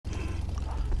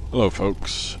Hello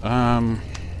folks,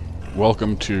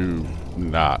 welcome to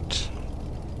not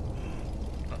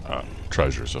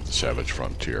Treasures of the Savage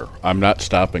Frontier. I'm not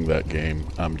stopping that game,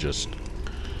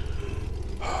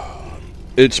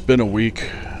 it's been a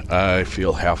week. I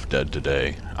feel half dead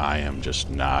today. I am just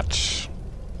not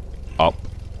up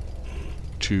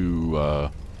to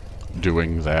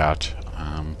doing that,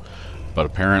 but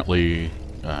apparently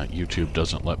YouTube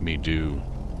doesn't let me do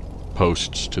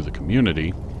posts to the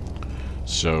community.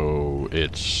 So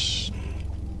it's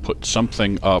put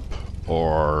something up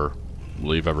or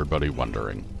leave everybody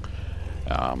wondering.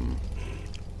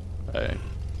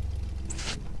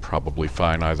 Probably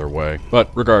fine either way. But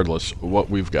regardless, what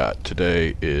we've got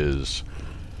today is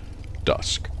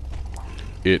DUSK.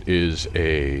 It is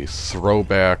a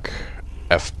throwback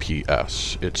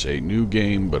FPS. It's a new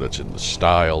game, but it's in the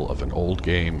style of an old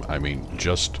game. I mean,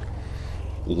 just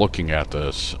looking at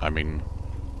this, I mean,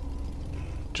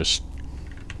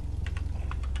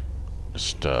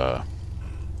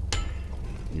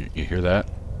 you hear that?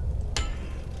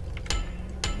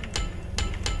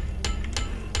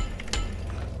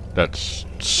 That's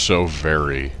so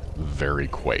very, very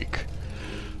Quake.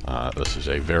 This is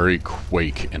a very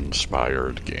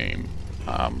Quake-inspired game.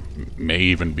 May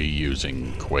even be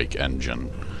using Quake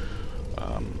engine.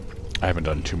 I haven't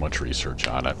done too much research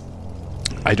on it.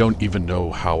 I don't even know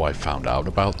how I found out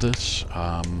about this.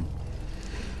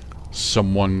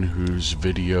 Someone whose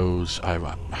videos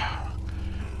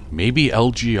maybe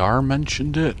LGR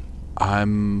mentioned it.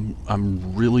 I'm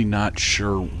really not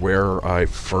sure where I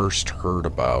first heard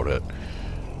about it.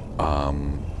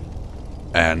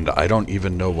 And I don't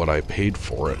even know what I paid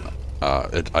for it.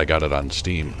 I got it on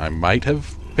Steam. I might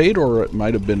have paid, or it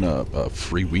might have been a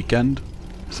free weekend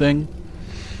thing.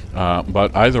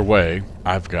 But either way,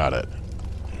 I've got it.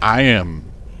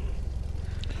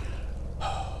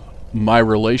 My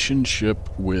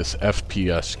relationship with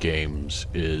FPS games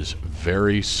is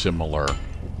very similar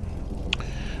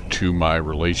to my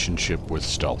relationship with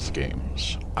stealth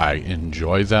games. I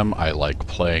enjoy them, I like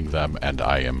playing them, and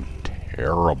I am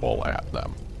terrible at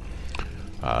them.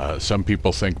 Some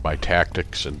people think my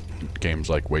tactics in games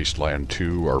like Wasteland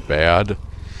 2 are bad.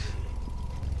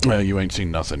 You ain't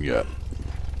seen nothing yet.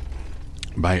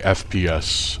 My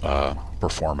FPS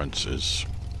performance is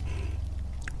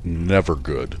never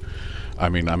good. I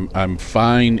mean, I'm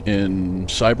fine in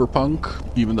Cyberpunk,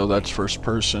 even though that's first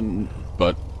person,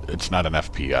 but it's not an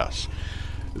FPS.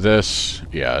 This,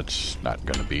 yeah, it's not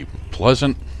going to be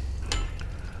pleasant.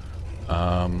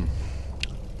 I'm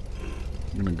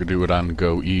going to do it on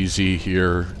Go Easy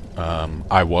here.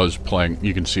 I was playing,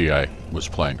 you can see I was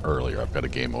playing earlier. I've got a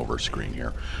game over screen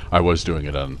here. I was doing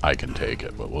it on I Can Take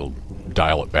It, but we'll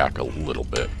dial it back a little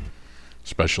bit,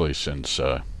 especially since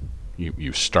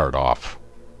you start off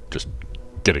just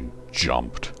getting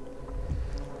jumped.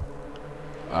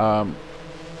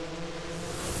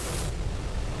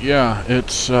 Yeah,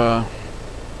 it's I'm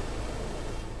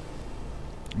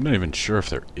not even sure if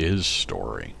there is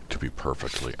story, to be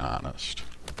perfectly honest.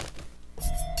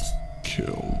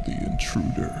 Kill the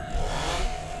intruder.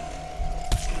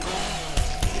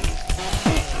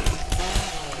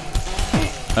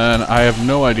 And I have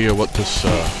no idea what this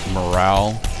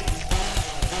morale.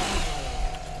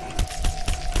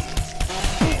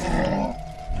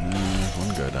 One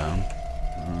guy down.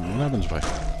 What happens if I...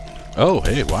 Oh,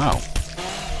 hey, wow.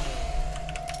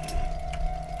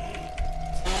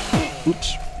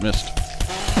 Oops, missed.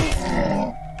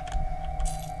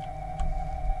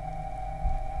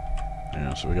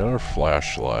 Yeah, so we got our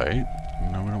flashlight.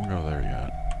 No, we don't go there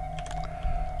yet.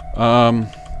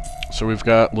 So we've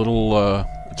got little,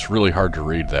 it's really hard to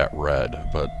read that red,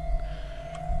 but,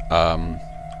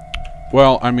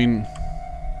 well, I mean,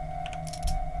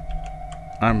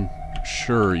 I'm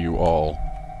sure you all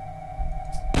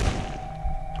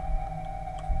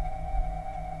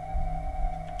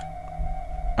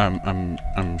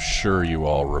I'm sure you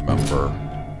all remember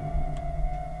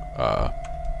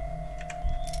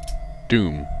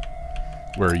Doom,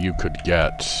 where you could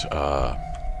get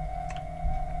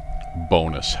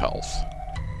bonus health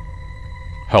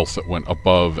that went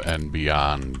above and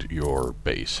beyond your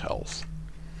base health.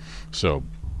 So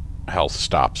health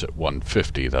stops at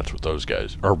 150, that's what those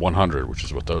guys, or 100, which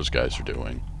is what those guys are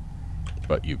doing,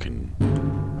 but you can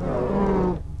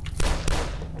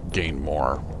gain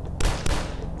more.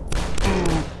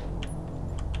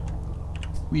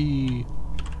 You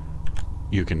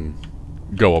can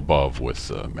go above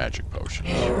with magic potions.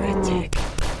 Heretic.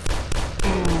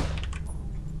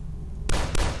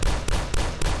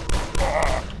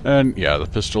 And yeah, the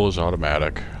pistol is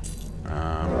automatic.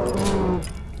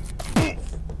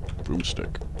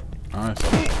 Boomstick. I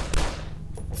thought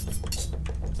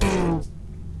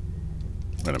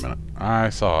Wait a minute. I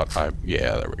thought I...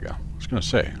 Yeah, there we go. I was going to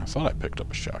say, I thought I picked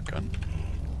up a shotgun.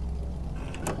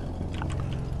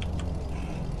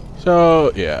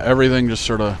 So, yeah, everything just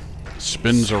sort of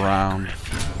spins around.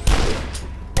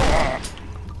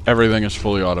 Everything is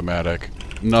fully automatic.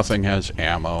 Nothing has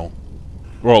ammo.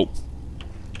 Well,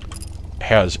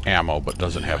 has ammo but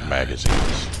doesn't have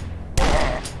magazines.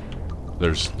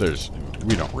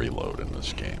 We don't reload in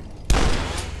this game.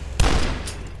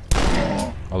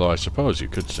 Although I suppose you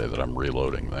could say that I'm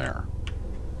reloading there.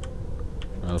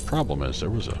 Now the problem is there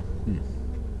was a...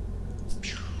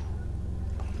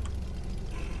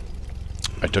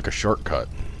 I took a shortcut,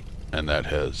 and that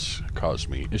has caused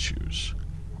me issues.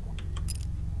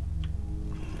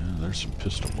 Yeah, there's some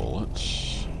pistol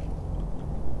bullets.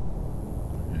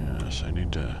 Yes, I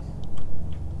need to...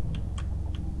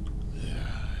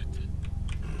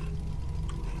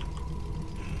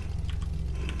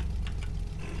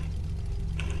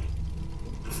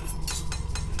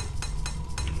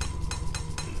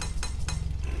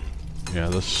 Yeah,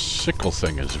 the sickle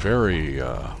thing is very,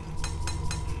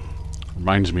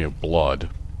 reminds me of blood.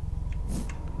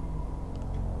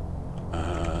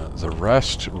 The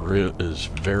rest is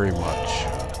very much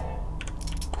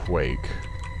Quake.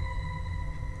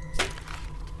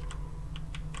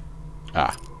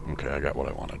 Ah, okay, I got what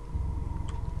I wanted.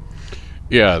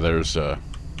 Yeah, there's,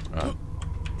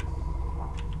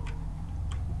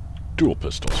 dual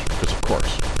pistols, because of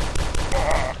course.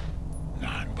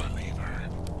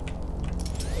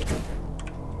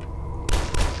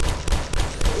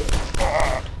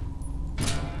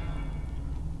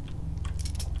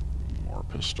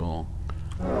 Pistol.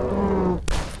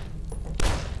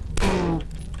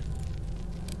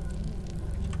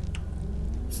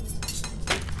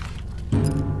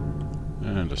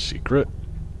 And a secret.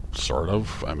 Sort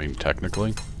of. I mean,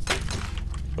 technically.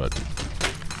 But,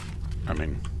 I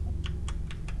mean...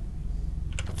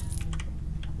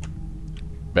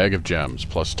 Bag of gems,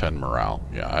 plus 10 morale.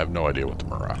 Yeah, I have no idea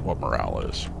what morale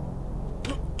is.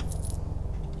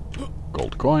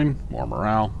 Gold coin, more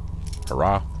morale.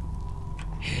 Hurrah.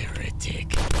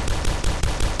 Heretic.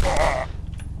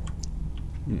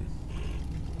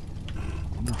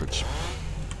 Wonder if it's...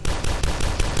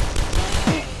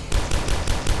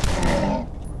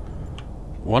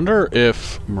 Wonder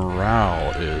if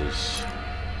morale is...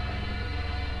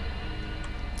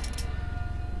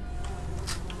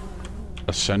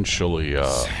 essentially,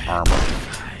 armor.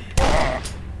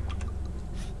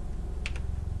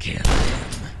 Kill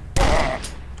him.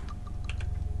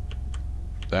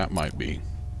 That might be.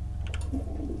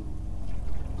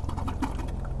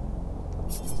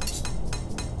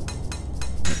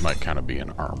 It might kind of be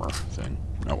an armor thing.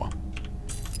 Oh well.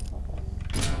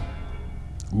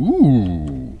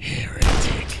 Ooh.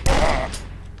 Heretic.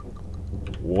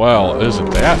 Well, isn't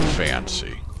that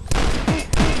fancy?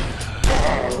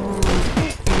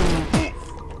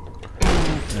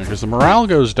 Yeah, because the morale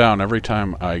goes down every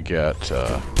time I get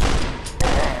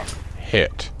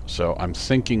hit. So I'm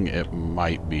thinking it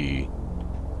might be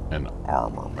an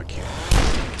armor mechanic.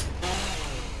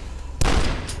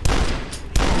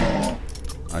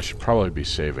 I should probably be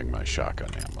saving my shotgun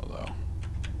ammo, though.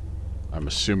 I'm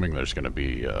assuming there's going to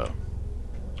be a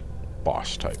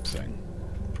boss type thing.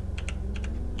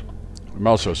 I'm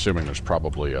also assuming there's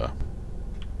probably a...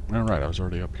 Alright, I was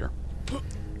already up here.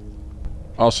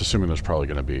 Also assuming there's probably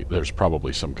going to be... There's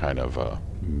probably some kind of a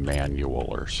manual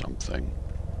or something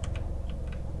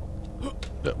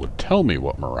that would tell me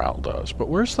what morale does. But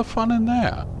where's the fun in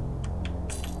that?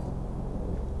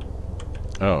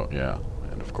 Oh, yeah.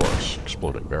 And of course,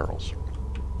 exploding barrels.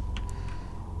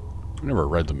 I never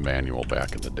read the manual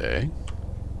back in the day.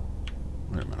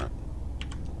 Wait a minute.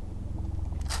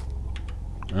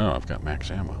 Oh, I've got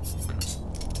max ammo. Okay.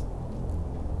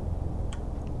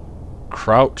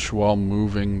 Crouch while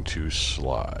moving to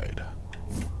slide.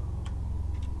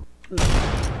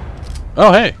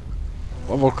 Oh, hey!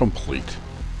 Level complete.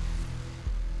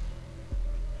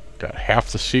 Got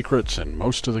half the secrets and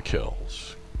most of the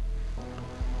kills.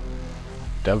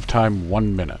 Dev time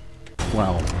 1 minute.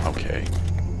 Well, okay.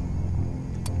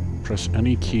 Press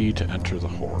any key to enter the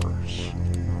horrors.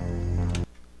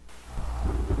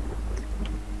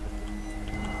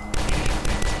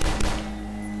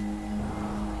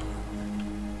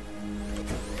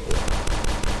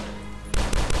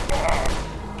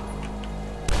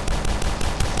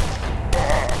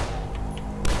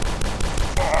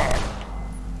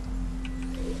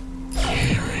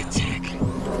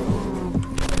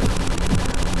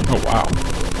 Oh, wow.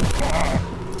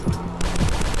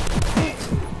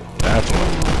 That's what...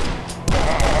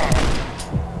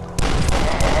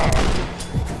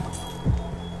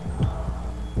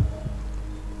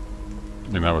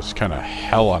 mean, that was kind of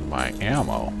hell on my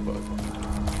ammo, but...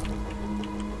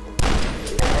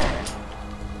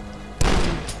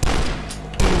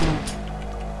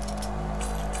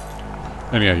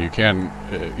 And yeah, you can,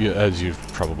 as you've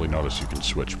probably noticed, you can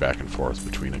switch back and forth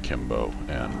between akimbo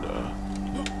and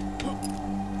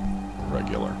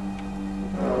regular.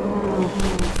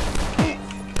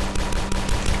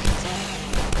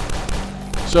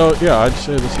 So yeah, I'd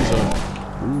say this is a...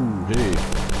 Ooh, hey.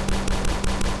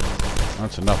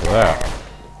 That's enough of that.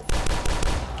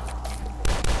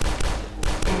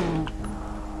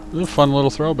 This is a fun little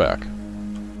throwback.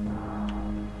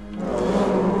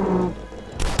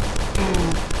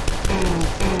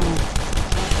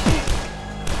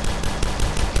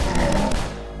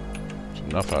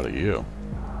 Enough out of you.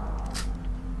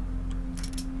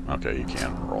 Okay, you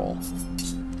can roll.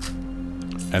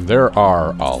 And there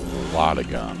are a lot of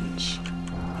guns.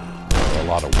 A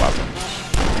lot of weapons.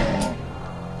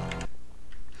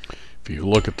 If you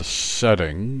look at the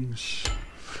settings,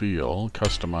 feel,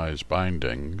 customize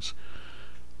bindings,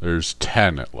 there's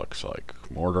 10 it looks like.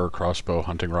 Mortar, crossbow,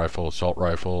 hunting rifle, assault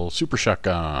rifle, super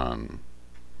shotgun,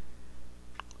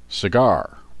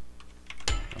 cigar.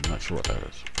 I'm not sure what that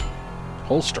is.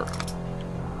 Holster.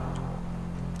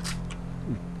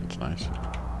 That's nice.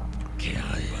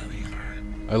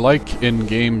 I like in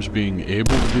games being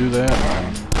able to do that.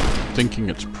 I'm thinking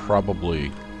it's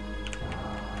probably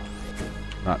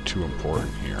not too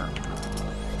important here.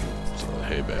 So the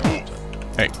hay bale.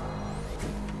 Hey.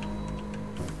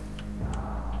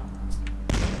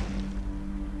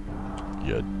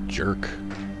 You jerk.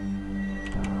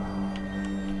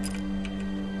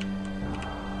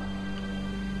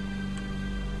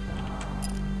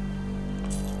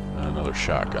 Another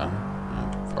shotgun.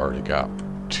 I've already got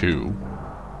 2.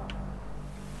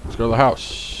 Let's go to the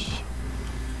house.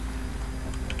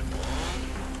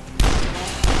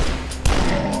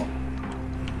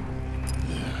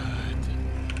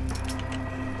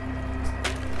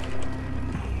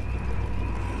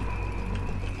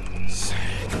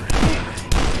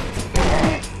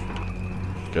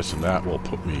 Guessing that will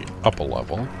put me up a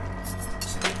level.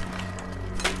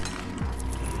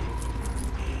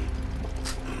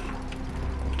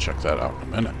 Check that out in a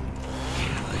minute.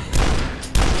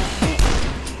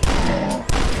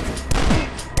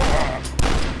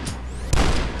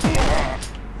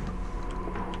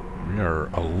 We are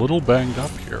a little banged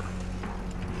up here.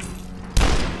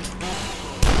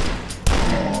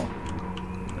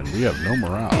 And we have no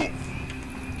morale.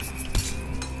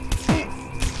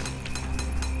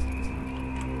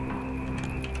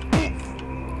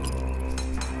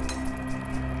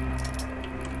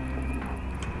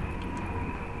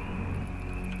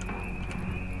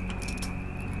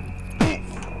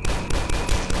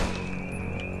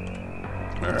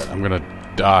 Alright, I'm gonna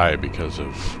die because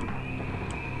of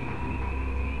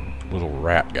little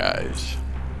rat guys.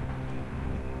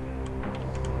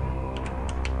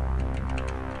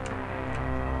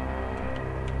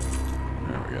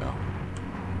 There we go.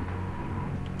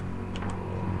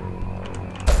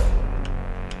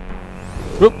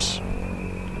 Whoops!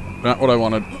 Not what I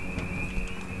wanted.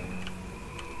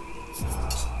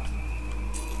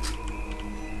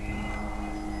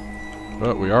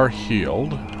 But we are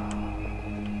healed.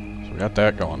 So we got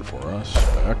that going for us.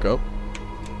 Back up.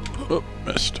 Oh,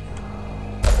 missed.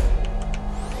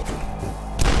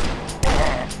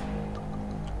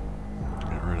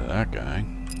 Get rid of that guy.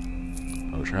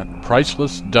 Oh, shot.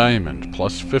 Priceless diamond,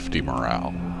 plus 50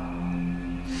 morale.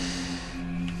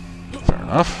 Fair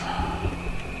enough.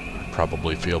 I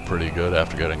probably feel pretty good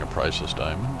after getting a priceless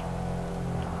diamond.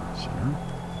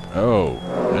 Oh,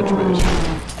 edge base.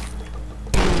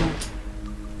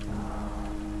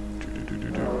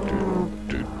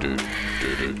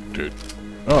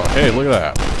 Oh, hey, look at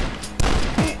that.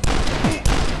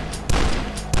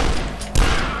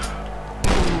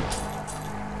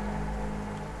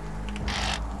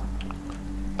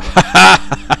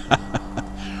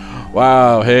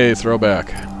 Wow, hey, throwback.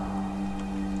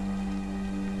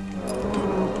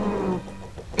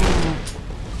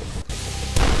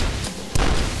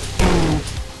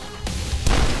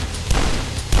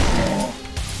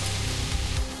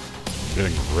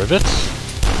 Getting rivets?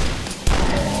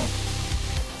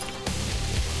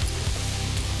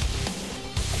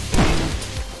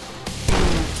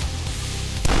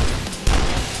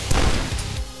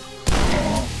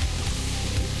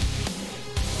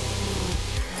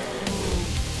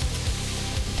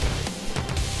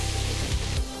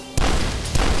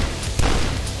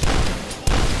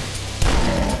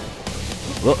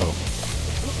 Uh-oh.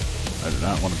 I do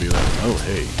not want to be that. Oh,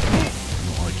 hey. I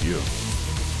don't like you.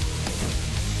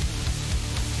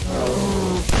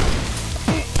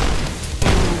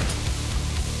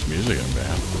 music in,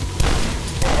 man.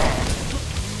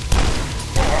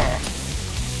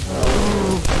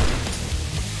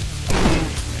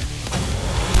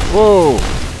 Whoa!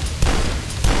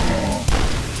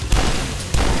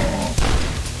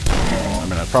 I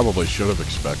mean, I probably should have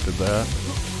expected that.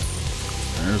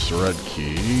 There's the red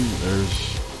key.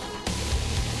 There's...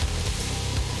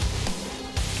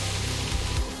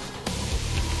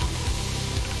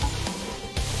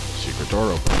 secret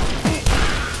door open.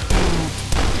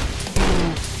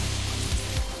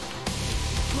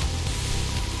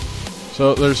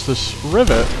 So there's this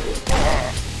rivet,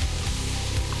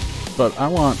 but I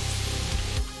want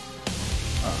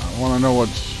to know what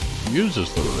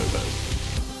uses the rivet.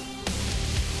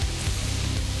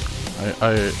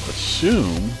 I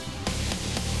assume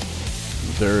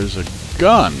there is a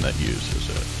gun that uses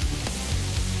it.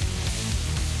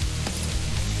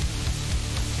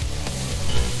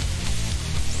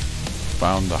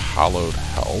 Found the hollowed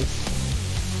health.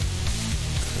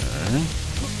 Okay.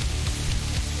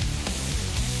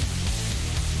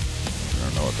 I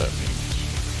don't know what that means.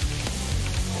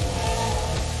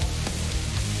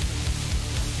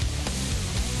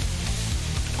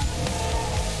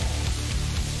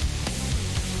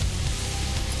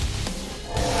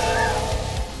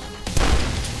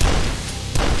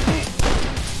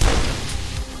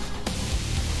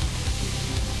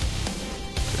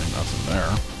 Okay, nothing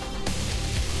there.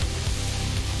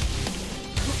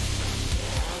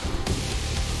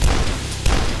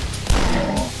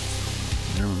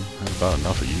 About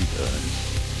enough of you guys.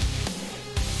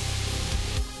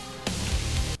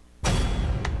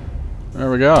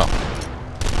 There we go.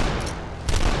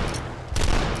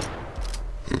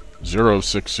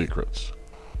 06 secrets.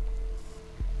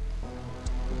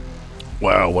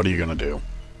 Well, what are you gonna do?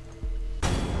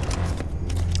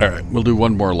 Alright, we'll do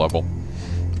one more level.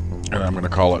 And I'm gonna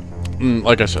call it...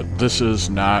 like I said, this is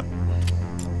not...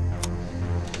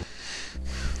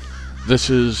 This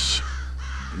is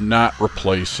not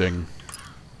replacing...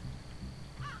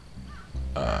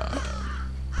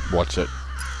 what's it?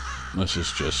 This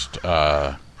is just...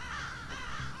 I'm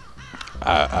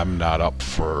not up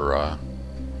for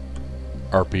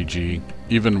RPG.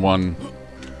 Even one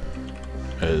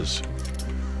as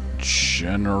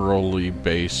generally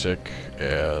basic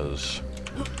as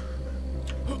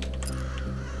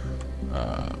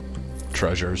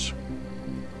Treasures.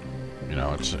 You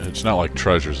know, it's not like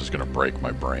Treasures is going to break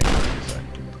my brain or anything.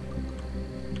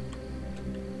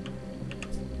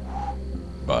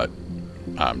 But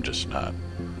I'm just not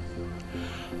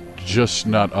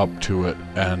up to it,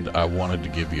 and I wanted to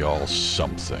give you all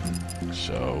something.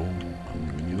 So I'm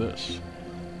giving you this.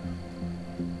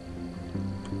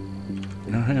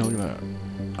 Oh, hey, look at that.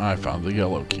 I found the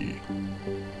yellow key.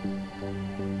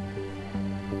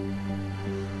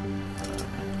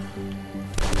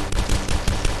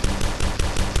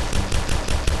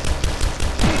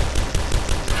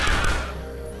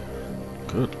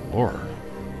 Good Lord.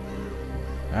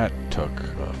 That took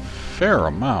a fair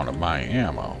amount of my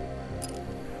ammo.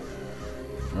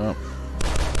 Oh.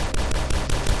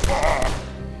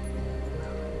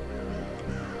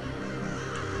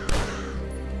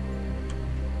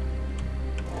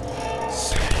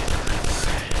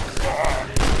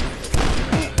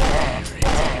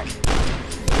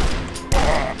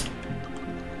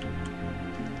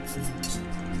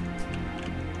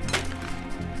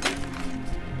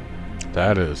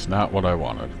 That is not what I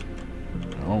wanted.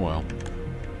 Oh well.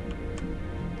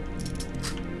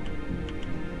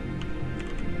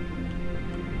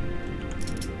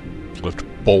 Lift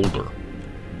boulder.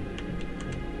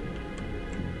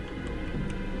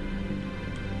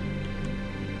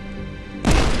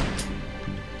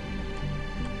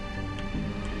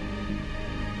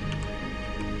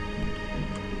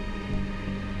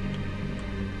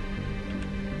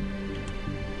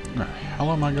 Where the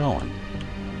hell am I going?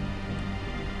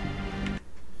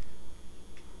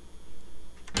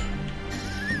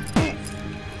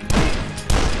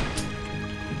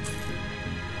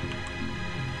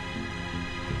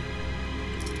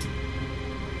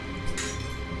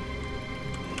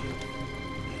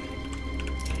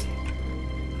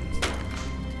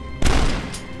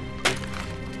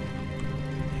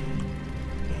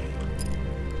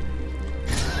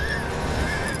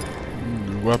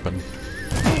 Weapon.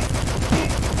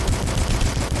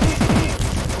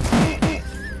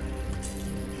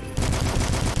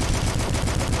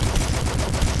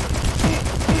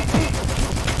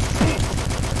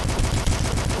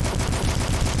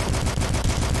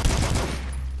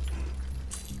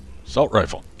 Assault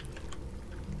rifle.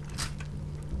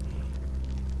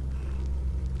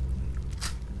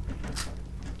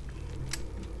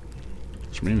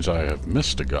 It's Which means I have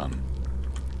missed a gun.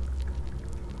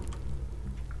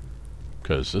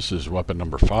 Because this is weapon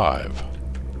number 5.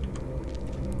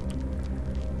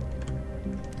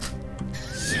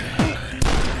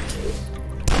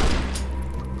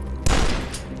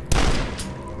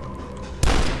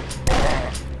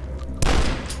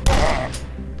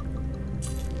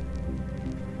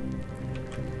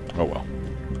 Oh well.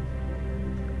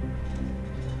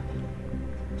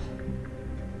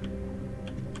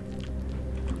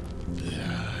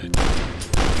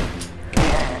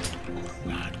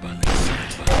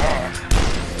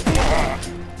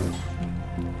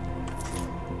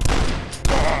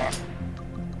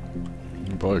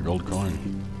 Boy, gold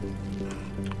coin.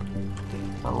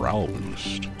 Morale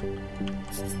boost.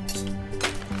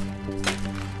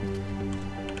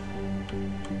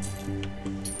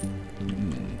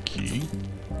 Key.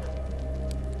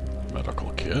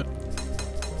 Medical kit.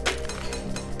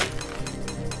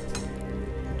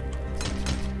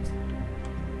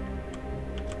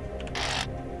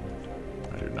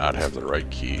 I do not have the right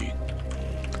key.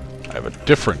 I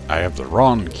have the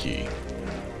wrong key.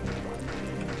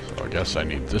 So I guess I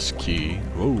need this key.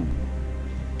 Whoa.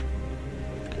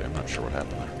 Okay, I'm not sure what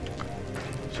happened there.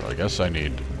 So I guess I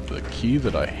need the key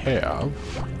that I have.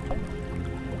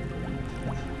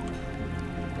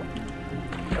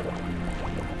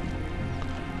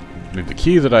 I need the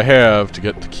key that I have to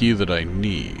get the key that I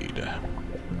need.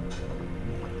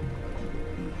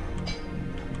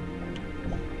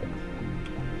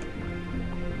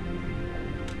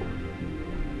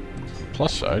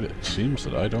 Plus side, it seems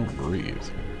that I don't breathe.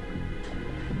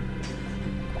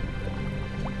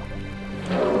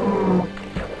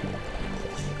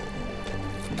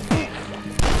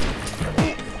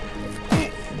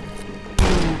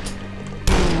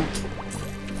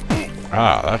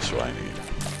 Ah, that's what I need.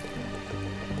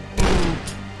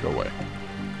 Go away.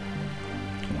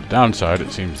 On the downside,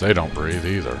 it seems they don't breathe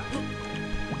either.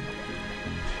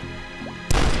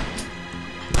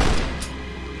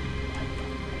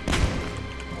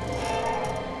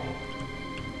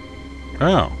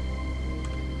 Oh.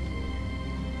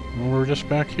 Well, we're just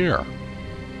back here.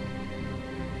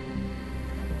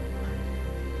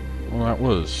 Well, that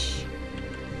was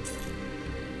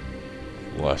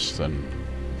less than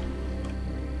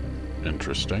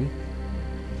interesting.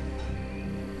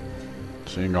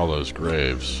 Seeing all those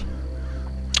graves,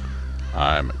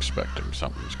 I'm expecting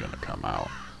something's gonna come out.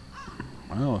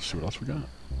 Well, let's see what else we got.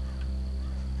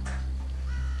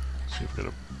 Let's see if we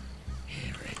got a...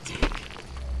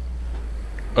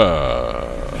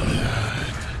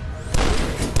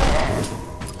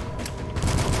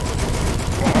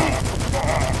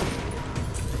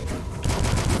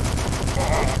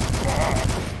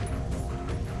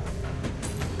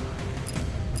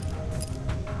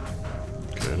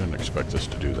 Okay, I didn't expect this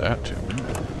to do that to me.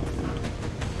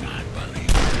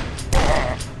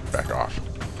 Back off.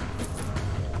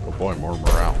 Oh boy, more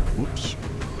morale. Whoops.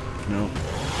 No,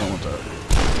 don't want that.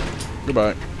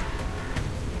 Goodbye.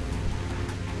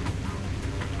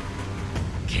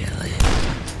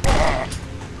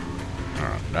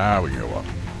 Alright, now we can go up.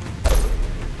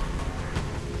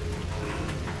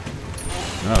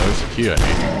 No, there's the key I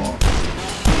need.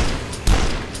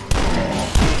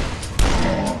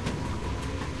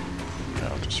 Yeah,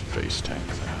 I'll just face tank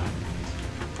that.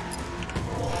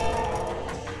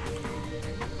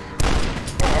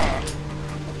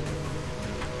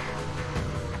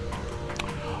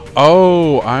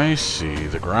 Oh, I see.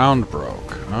 The ground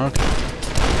broke. Okay.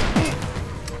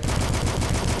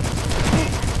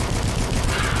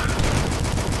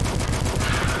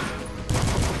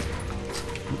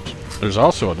 There's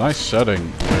also a nice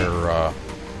setting where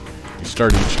you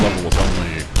start each level with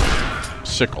only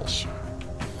sickles,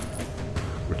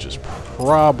 which is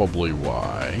probably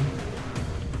why.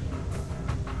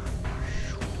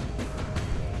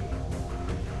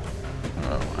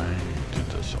 Oh, I did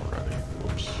this already.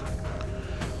 Whoops.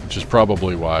 Which is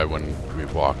probably why when we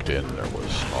walked in there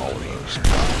was all these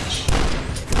guns.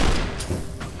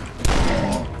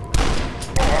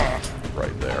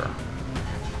 Right there.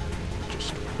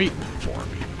 Just beating for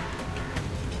me.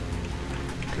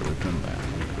 Okay, we've done that. Let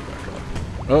me go back up.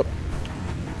 Oh!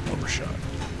 Overshot.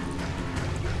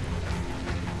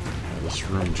 Yeah, this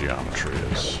room geometry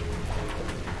is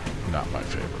not my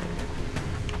favorite.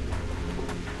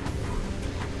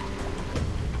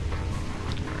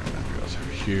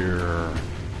 Here.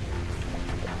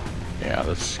 Yeah,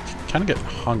 that's kind of get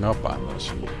hung up on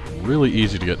this. Really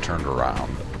easy to get turned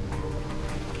around.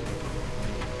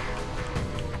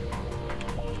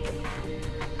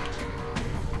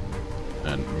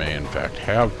 And may in fact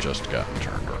have just gotten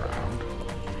turned around.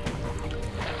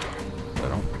 I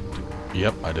don't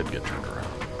Yep, I did get turned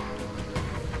around.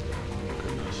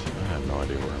 Goodness, I have no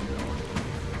idea where I'm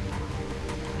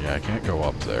going. Yeah, I can't go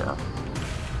up there.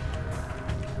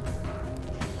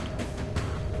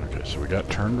 Okay, so we got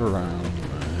turned around.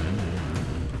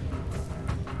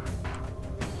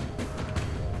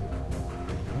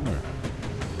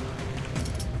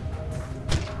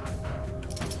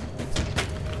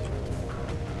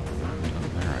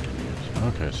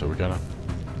 Okay, so we gotta...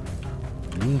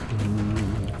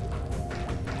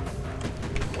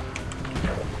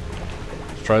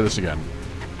 Let's try this again.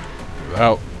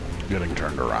 Without getting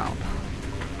turned around.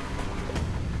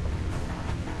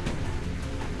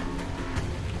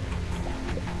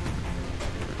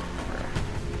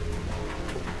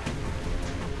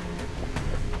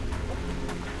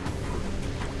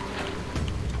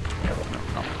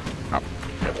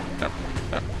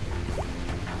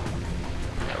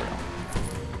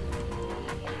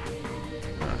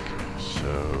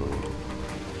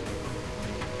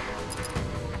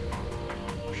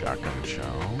 Shotgun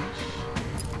shells.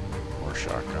 More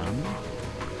shotgun.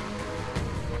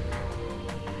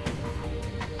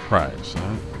 Right, so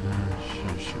that...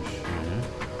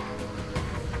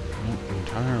 Not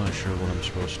entirely sure what I'm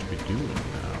supposed to be doing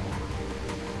now.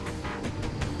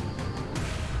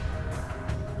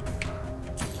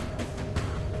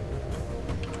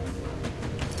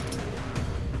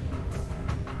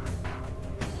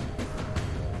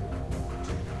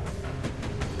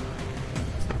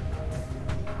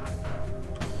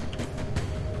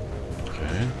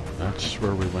 That's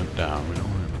where we went down. We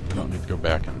don't need to go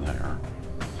back in there.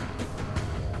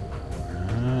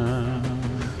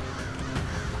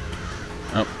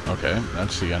 Oh, okay.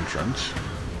 That's the entrance.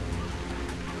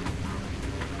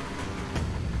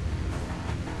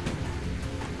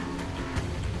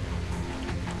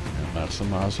 And that's the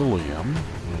mausoleum.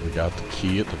 And we got the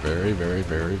key at the very, very,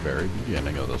 very, very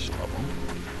beginning of this level.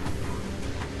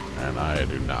 And I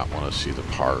do not want to see the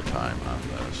par time on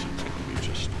this. It's going to be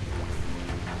just...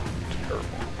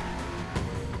 terrible.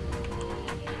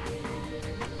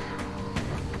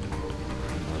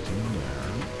 Nothing in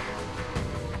there.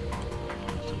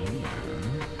 Nothing in there.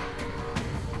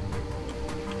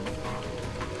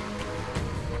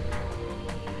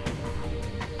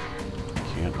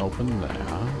 Can't open that.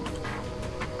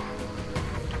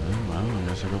 Well, I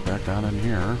guess I go back down in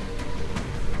here.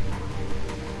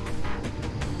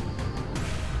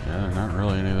 Yeah, there's not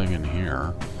really anything in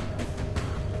here.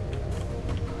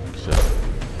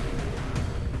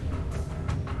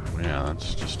 Yeah,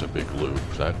 that's just a big loop.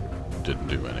 That didn't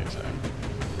do anything.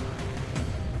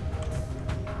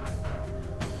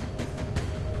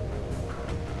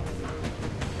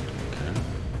 Okay.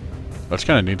 That's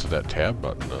kind of neat that tab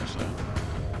button does that,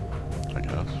 I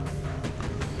guess.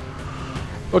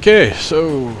 Okay,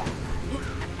 so...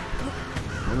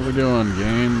 what are we doing,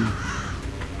 game?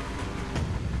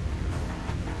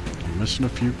 Missing a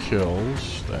few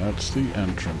kills. That's the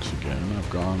entrance again. I've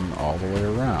gone all the way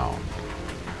around.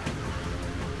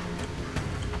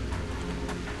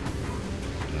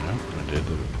 Yeah, I did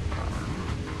the...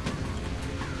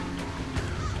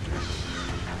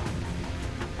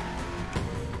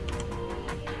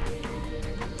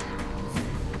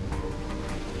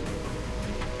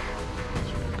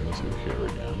 So I'm gonna go through here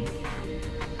again.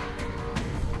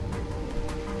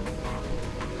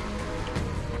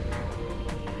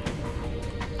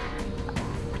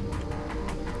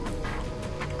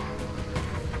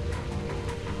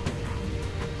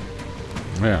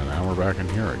 Yeah, now we're back in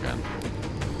here again.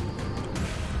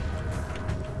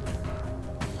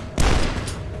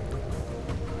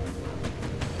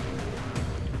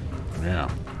 Yeah,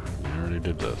 we already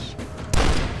did this.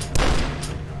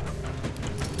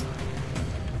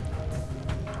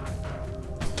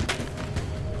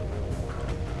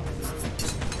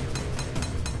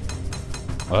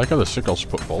 I like how the sickles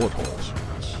put bullet holes.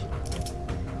 It's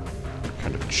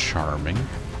kind of charming.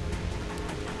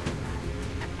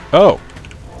 Oh!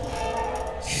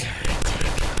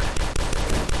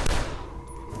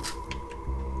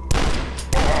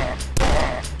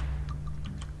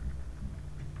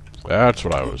 That's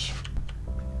what I was...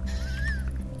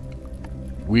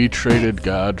 We traded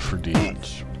God for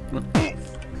demons.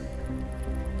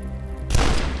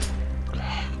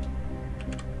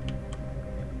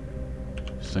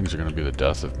 These things are going to be the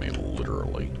death of me,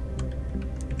 literally.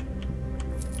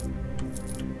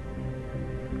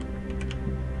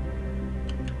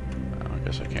 I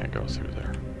guess I can't go through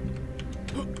there.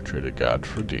 Traded God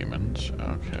for demons.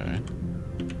 Okay.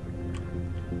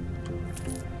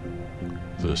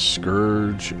 The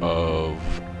Scourge of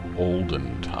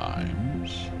Olden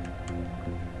Times.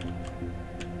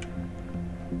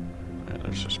 And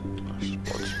there's just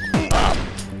blood.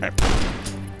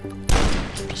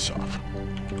 Piss off.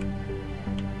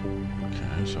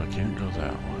 Okay, so I can't go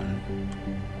that way.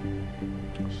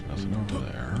 There's nothing over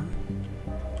there.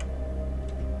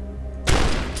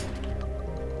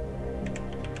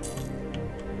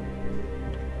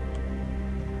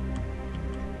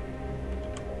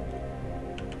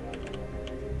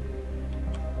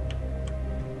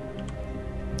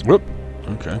 Whoop!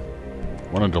 Okay.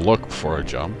 Wanted to look before I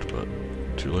jumped, but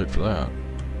too late for that.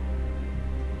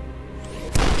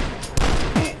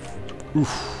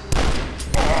 Oof.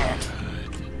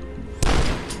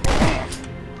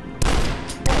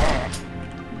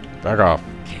 Back off.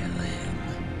 Kill him.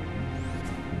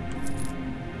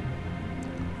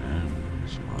 And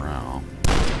some morale.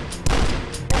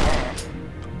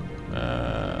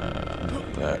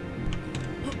 That.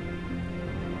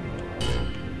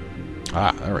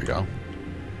 Ah, there we go.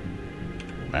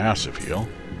 Massive heal.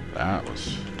 That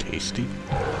was tasty.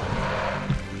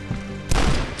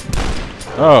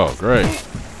 Oh, great.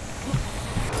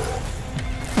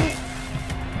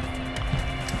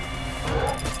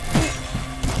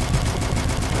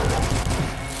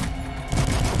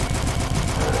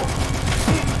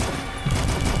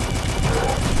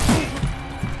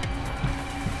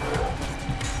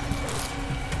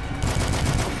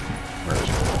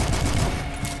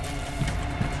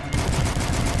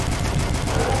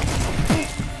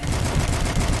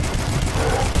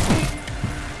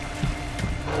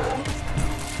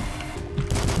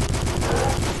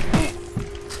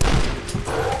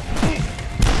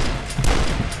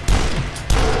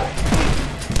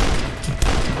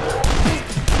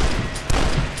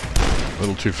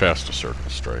 Too fast to circle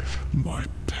strafe. My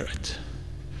pet.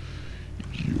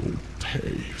 You'll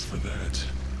pay for that.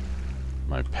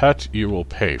 My pet, you will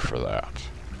pay for that.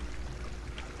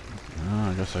 Oh,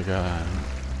 I guess I got...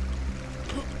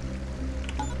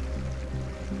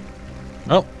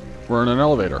 Oh, we're in an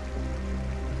elevator.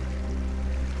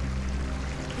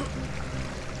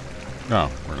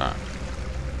 No, we're not.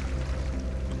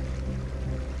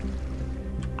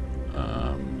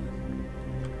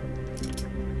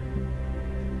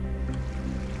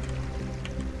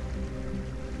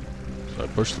 So I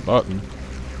push the button.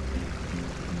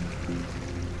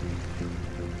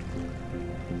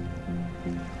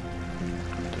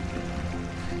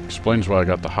 Explains why I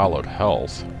got the hollowed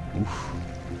health. Oof.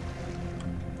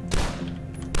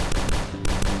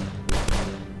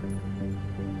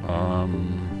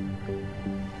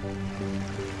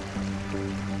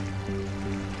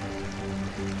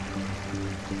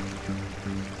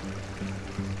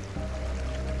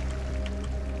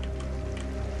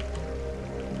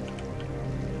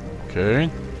 Okay.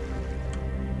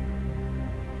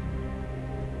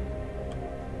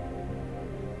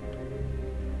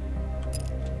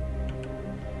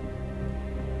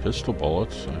 Pistol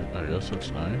bullets, I guess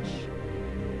that's nice.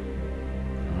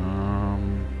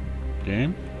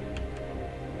 Game?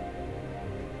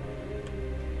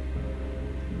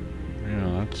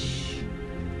 Yeah, that's...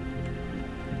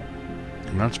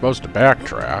 I'm not supposed to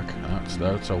backtrack.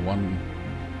 That's a one...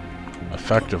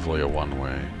 effectively a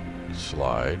one-way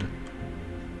slide.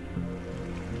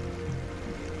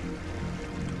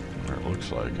 Or it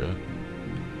looks like it.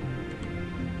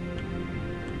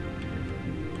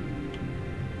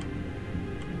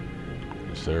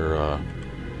 Is there,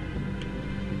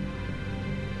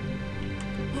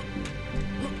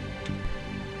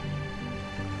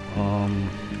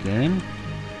 game?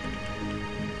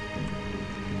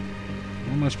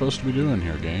 What am I supposed to be doing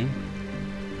here, game?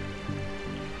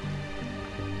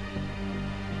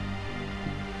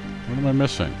 What am I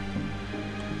missing?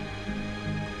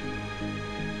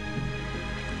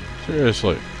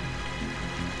 Seriously.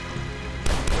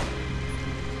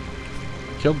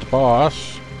 Killed the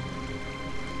boss.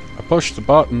 I pushed the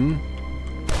button.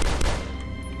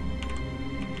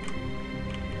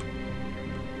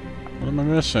 What am I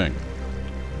missing?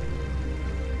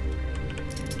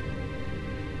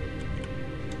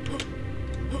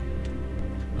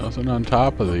 Nothing on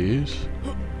top of these.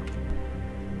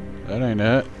 That ain't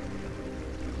it.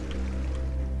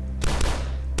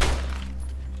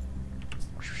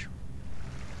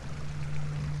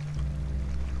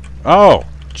 Oh,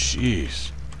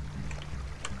 jeez.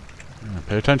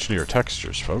 Pay attention to your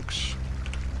textures, folks.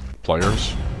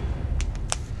 Players.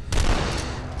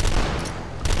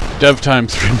 Dev time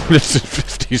 3 minutes and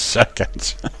 50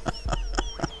 seconds.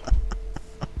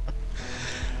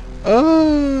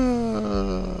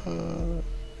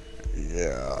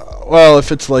 Yeah. Well,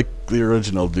 if it's like the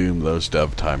original Doom, those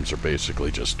dev times are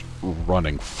basically just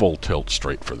running full tilt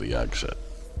straight for the exit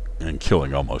and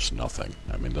killing almost nothing.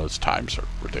 I mean, those times are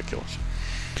ridiculous.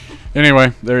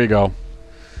 Anyway, there you go.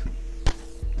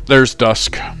 there's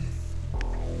Dusk.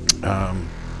 I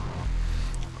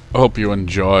hope you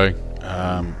enjoy.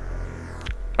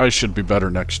 I should be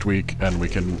better next week, and we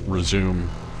can resume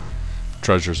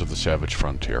Treasures of the Savage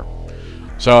Frontier.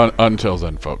 So until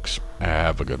then, folks,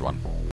 have a good one.